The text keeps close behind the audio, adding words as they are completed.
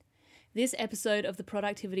This episode of the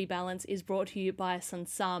Productivity Balance is brought to you by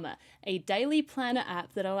Sunsama, a daily planner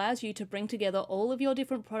app that allows you to bring together all of your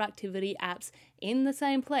different productivity apps in the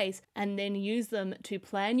same place and then use them to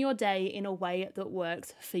plan your day in a way that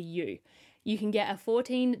works for you. You can get a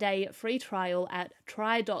 14-day free trial at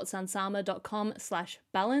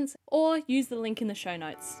try.sunsama.com/balance or use the link in the show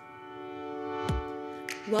notes.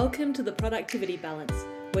 Welcome to the Productivity Balance,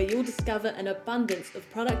 where you'll discover an abundance of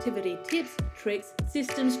productivity tips, tricks,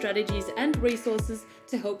 systems, strategies, and resources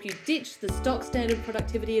to help you ditch the stock standard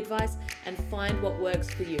productivity advice and find what works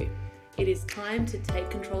for you. It is time to take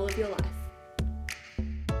control of your life.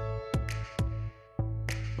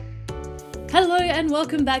 Hello and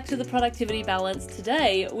welcome back to the Productivity Balance.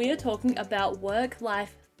 Today we are talking about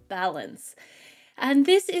work-life balance. And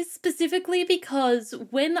this is specifically because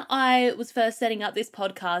when I was first setting up this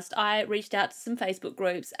podcast, I reached out to some Facebook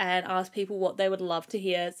groups and asked people what they would love to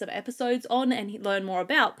hear some episodes on and learn more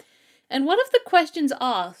about. And one of the questions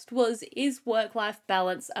asked was, is work-life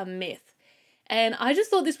balance a myth? And I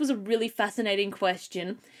just thought this was a really fascinating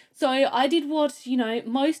question. So I did what,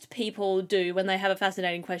 most people do when they have a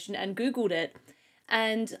fascinating question and Googled it.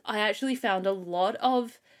 And I actually found a lot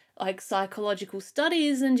of psychological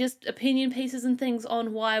studies and just opinion pieces and things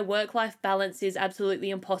on why work-life balance is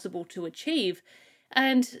absolutely impossible to achieve.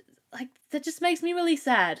 And that just makes me really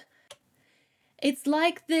sad. It's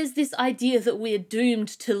like there's this idea that we're doomed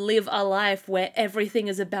to live a life where everything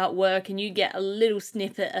is about work and you get a little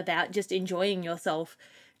snippet about just enjoying yourself.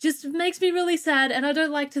 Just makes me really sad, and I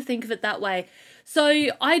don't like to think of it that way. So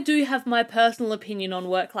I do have my personal opinion on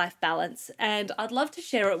work-life balance, and I'd love to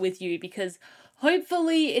share it with you because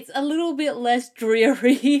hopefully it's a little bit less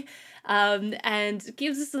dreary and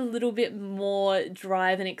gives us a little bit more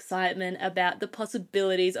drive and excitement about the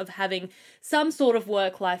possibilities of having some sort of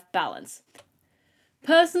work-life balance.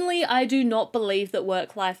 Personally, I do not believe that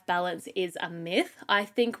work-life balance is a myth. I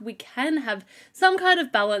think we can have some kind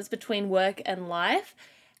of balance between work and life.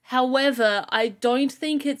 However, I don't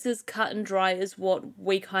think it's as cut and dry as what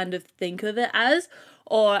we kind of think of it as,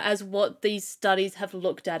 or as what these studies have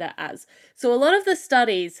looked at it as. So a lot of the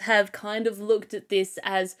studies have kind of looked at this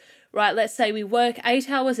as, right, let's say we work 8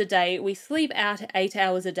 hours a day, we sleep out 8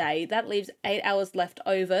 hours a day, that leaves 8 hours left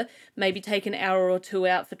over, maybe take an hour or two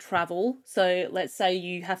out for travel. So let's say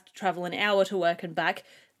you have to travel an hour to work and back,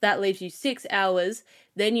 that leaves you 6 hours.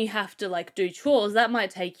 Then you have to do chores. That might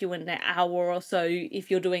take you an hour or so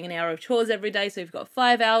if you're doing an hour of chores every day. So you've got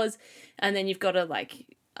 5 hours, and then you've got to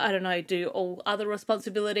do all other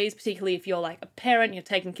responsibilities, particularly if you're a parent, you're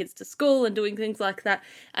taking kids to school and doing things like that.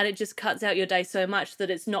 And it just cuts out your day so much that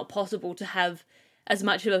it's not possible to have as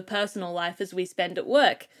much of a personal life as we spend at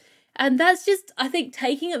work. And that's just, I think,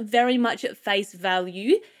 taking it very much at face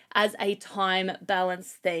value as a time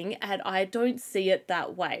balance thing, and I don't see it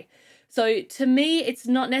that way. So to me, it's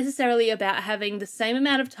not necessarily about having the same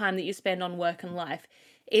amount of time that you spend on work and life.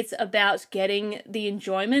 It's about getting the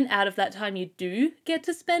enjoyment out of that time you do get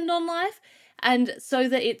to spend on life, and so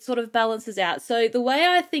that it sort of balances out. So the way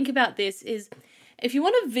I think about this is, if you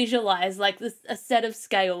want to visualize a set of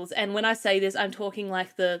scales, and when I say this, I'm talking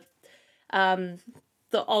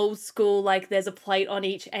the old school, there's a plate on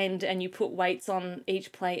each end and you put weights on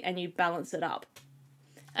each plate and you balance it up.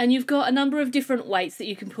 And you've got a number of different weights that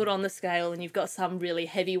you can put on the scale, and you've got some really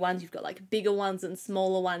heavy ones, you've got bigger ones and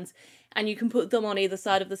smaller ones, and you can put them on either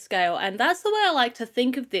side of the scale. And that's the way I like to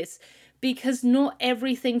think of this, because not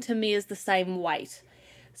everything to me is the same weight.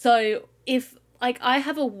 So if I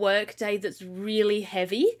have a work day that's really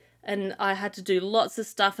heavy and I had to do lots of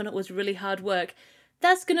stuff and it was really hard work,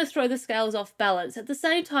 that's going to throw the scales off balance. At the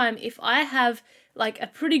same time, if I have a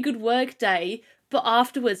pretty good work day, but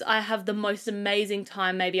afterwards I have the most amazing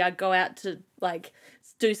time, maybe I go out to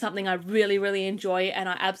do something I really, really enjoy and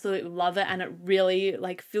I absolutely love it and it really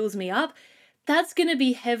fills me up, that's going to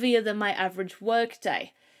be heavier than my average work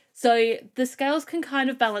day. So the scales can kind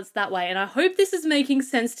of balance that way, and I hope this is making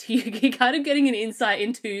sense to you. You're kind of getting an insight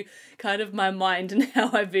into kind of my mind and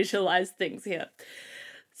how I visualize things here.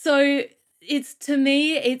 So to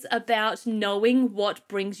me, it's about knowing what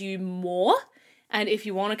brings you more. And if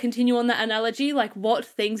you want to continue on that analogy, what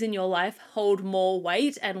things in your life hold more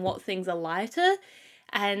weight and what things are lighter,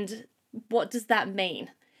 and what does that mean?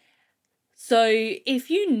 So if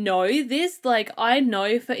you know this, I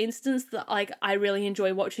know, for instance, that I really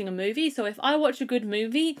enjoy watching a movie. So if I watch a good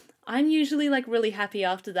movie, I'm usually really happy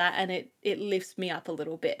after that, and it lifts me up a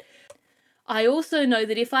little bit. I also know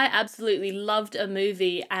that if I absolutely loved a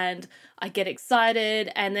movie and I get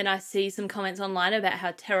excited and then I see some comments online about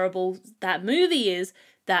how terrible that movie is,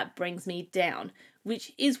 that brings me down.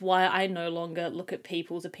 which is why I no longer look at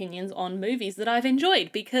people's opinions on movies that I've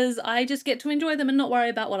enjoyed, because I just get to enjoy them and not worry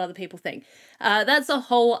about what other people think. That's a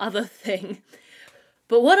whole other thing.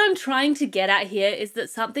 But what I'm trying to get at here is that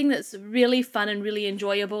something that's really fun and really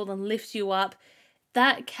enjoyable and lifts you up,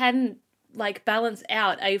 that can like balance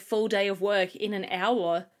out a full day of work in an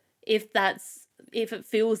hour if it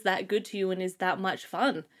feels that good to you and is that much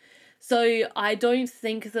fun. So I don't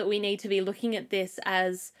think that we need to be looking at this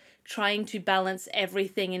as trying to balance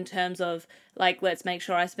everything in terms of like, let's make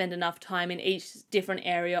sure I spend enough time in each different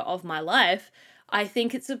area of my life. I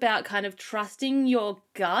think it's about kind of trusting your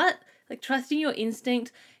gut, like trusting your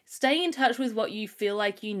instinct, staying in touch with what you feel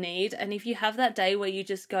like you need. And if you have that day where you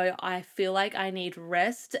just go, I feel like I need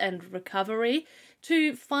rest and recovery,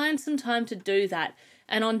 to find some time to do that.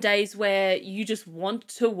 And on days where you just want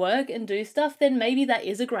to work and do stuff, then maybe that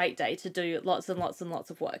is a great day to do lots and lots and lots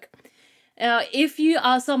of work. Now, if you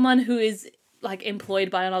are someone who is like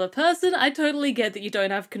employed by another person, I totally get that you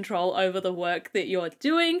don't have control over the work that you're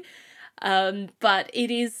doing. But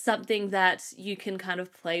it is something that you can kind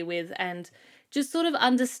of play with and just sort of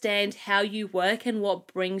understand how you work and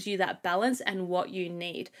what brings you that balance and what you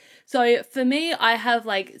need. So for me, I have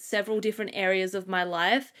like several different areas of my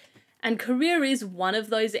life, and career is one of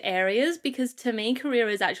those areas, because to me, career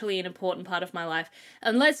is actually an important part of my life.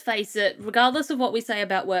 And let's face it, regardless of what we say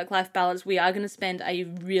about work-life balance, we are going to spend a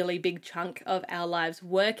really big chunk of our lives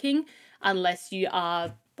working, unless you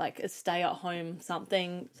are like a stay-at-home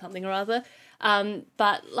something or other.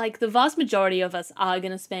 But like the vast majority of us are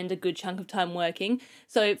going to spend a good chunk of time working.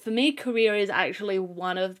 So for me, career is actually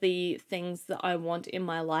one of the things that I want in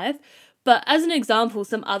my life. But as an example,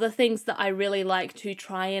 some other things that I really like to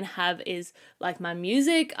try and have is like my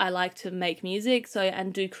music. I like to make music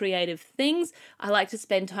and do creative things. I like to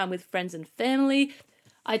spend time with friends and family.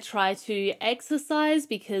 I try to exercise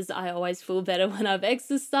because I always feel better when I've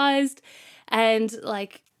exercised. And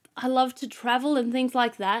like I love to travel and things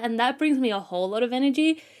like that. And that brings me a whole lot of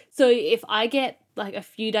energy. So if I get like a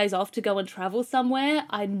few days off to go and travel somewhere,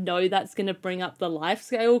 I know that's going to bring up the life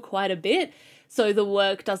scale quite a bit. So the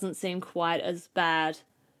work doesn't seem quite as bad.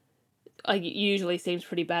 It usually seems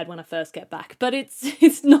pretty bad when I first get back, but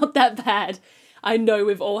it's not that bad. I know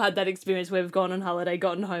we've all had that experience where we've gone on holiday,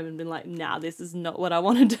 gotten home and been like, nah, this is not what I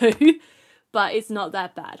want to do, but it's not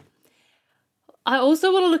that bad. I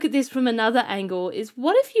also want to look at this from another angle, is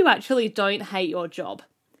what if you actually don't hate your job?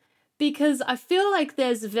 Because I feel like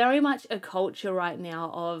there's very much a culture right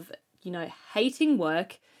now of, hating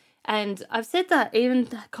work. And I've said that even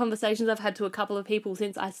conversations I've had to a couple of people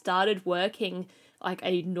since I started working like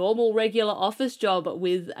a normal regular office job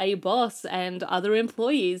with a boss and other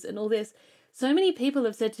employees and all this. So many people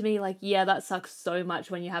have said to me like, yeah, that sucks so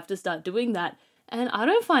much when you have to start doing that. And I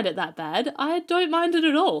don't find it that bad. I don't mind it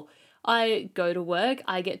at all. I go to work,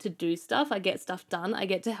 I get to do stuff, I get stuff done, I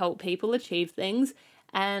get to help people achieve things,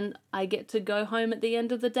 and I get to go home at the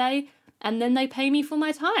end of the day, and then they pay me for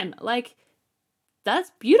my time. Like,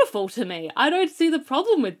 that's beautiful to me. I don't see the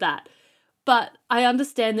problem with that. But I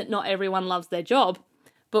understand that not everyone loves their job.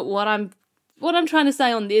 But what I'm trying to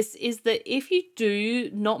say on this is that if you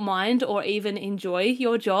do not mind or even enjoy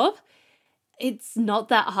your job, it's not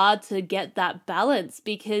that hard to get that balance,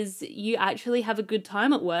 because you actually have a good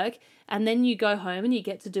time at work and then you go home and you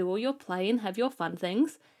get to do all your play and have your fun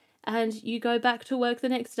things, and you go back to work the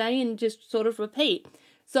next day and just sort of repeat.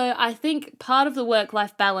 So I think part of the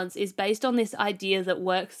work-life balance is based on this idea that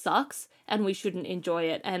work sucks and we shouldn't enjoy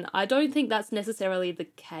it. And I don't think that's necessarily the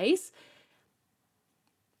case.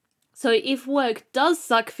 So if work does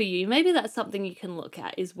suck for you, maybe that's something you can look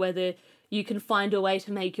at, is whether you can find a way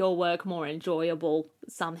to make your work more enjoyable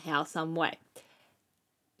somehow, some way.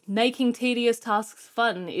 Making tedious tasks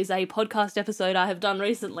fun is a podcast episode I have done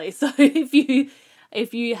recently. So if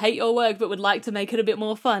you hate your work but would like to make it a bit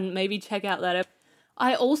more fun, maybe check out that episode.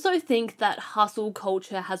 I also think that hustle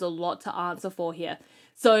culture has a lot to answer for here.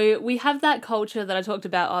 So we have that culture that I talked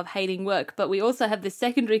about of hating work, but we also have this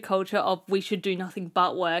secondary culture of we should do nothing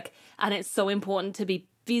but work, and it's so important to be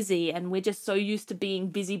busy, and we're just so used to being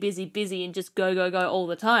busy and just go all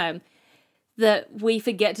the time that we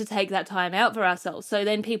forget to take that time out for ourselves. So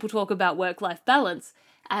then people talk about work-life balance,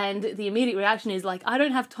 and the immediate reaction is like, I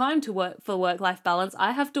don't have time to work for work-life balance.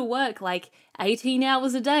 I have to work like 18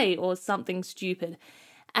 hours a day or something stupid.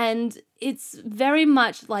 And it's very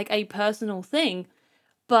much like a personal thing.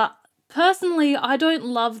 But personally, I don't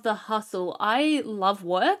love the hustle. I love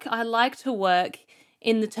work. I like to work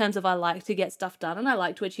in the terms of I like to get stuff done and I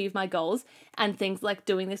like to achieve my goals, and things like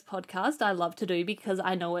doing this podcast I love to do because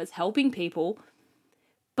I know it's helping people.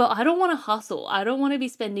 But I don't want to hustle. I don't want to be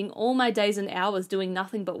spending all my days and hours doing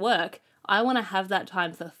nothing but work. I want to have that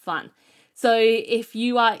time for fun. So if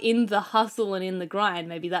you are in the hustle and in the grind,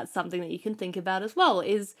 maybe that's something that you can think about as well,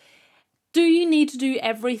 is do you need to do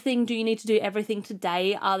everything? Do you need to do everything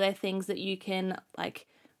today? Are there things that you can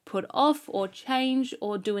put off or change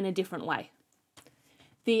or do in a different way?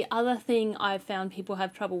 The other thing I've found people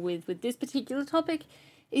have trouble with this particular topic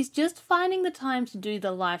is just finding the time to do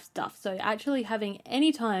the life stuff. So actually having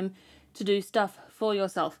any time to do stuff for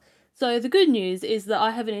yourself. So the good news is that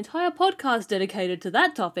I have an entire podcast dedicated to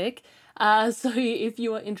that topic. So if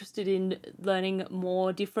you are interested in learning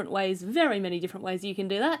more different ways, very many different ways you can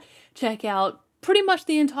do that, check out pretty much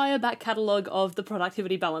the entire back catalogue of the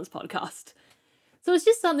Productivity Balance podcast. So it's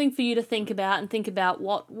just something for you to think about and think about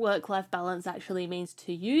what work-life balance actually means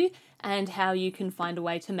to you and how you can find a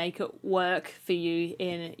way to make it work for you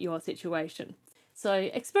in your situation. So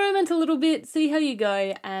experiment a little bit, see how you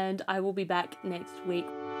go, and I will be back next week.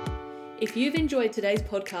 If you've enjoyed today's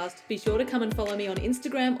podcast, be sure to come and follow me on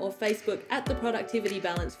Instagram or Facebook at The Productivity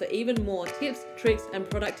Balance for even more tips, tricks, and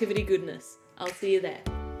productivity goodness. I'll see you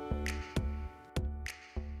there.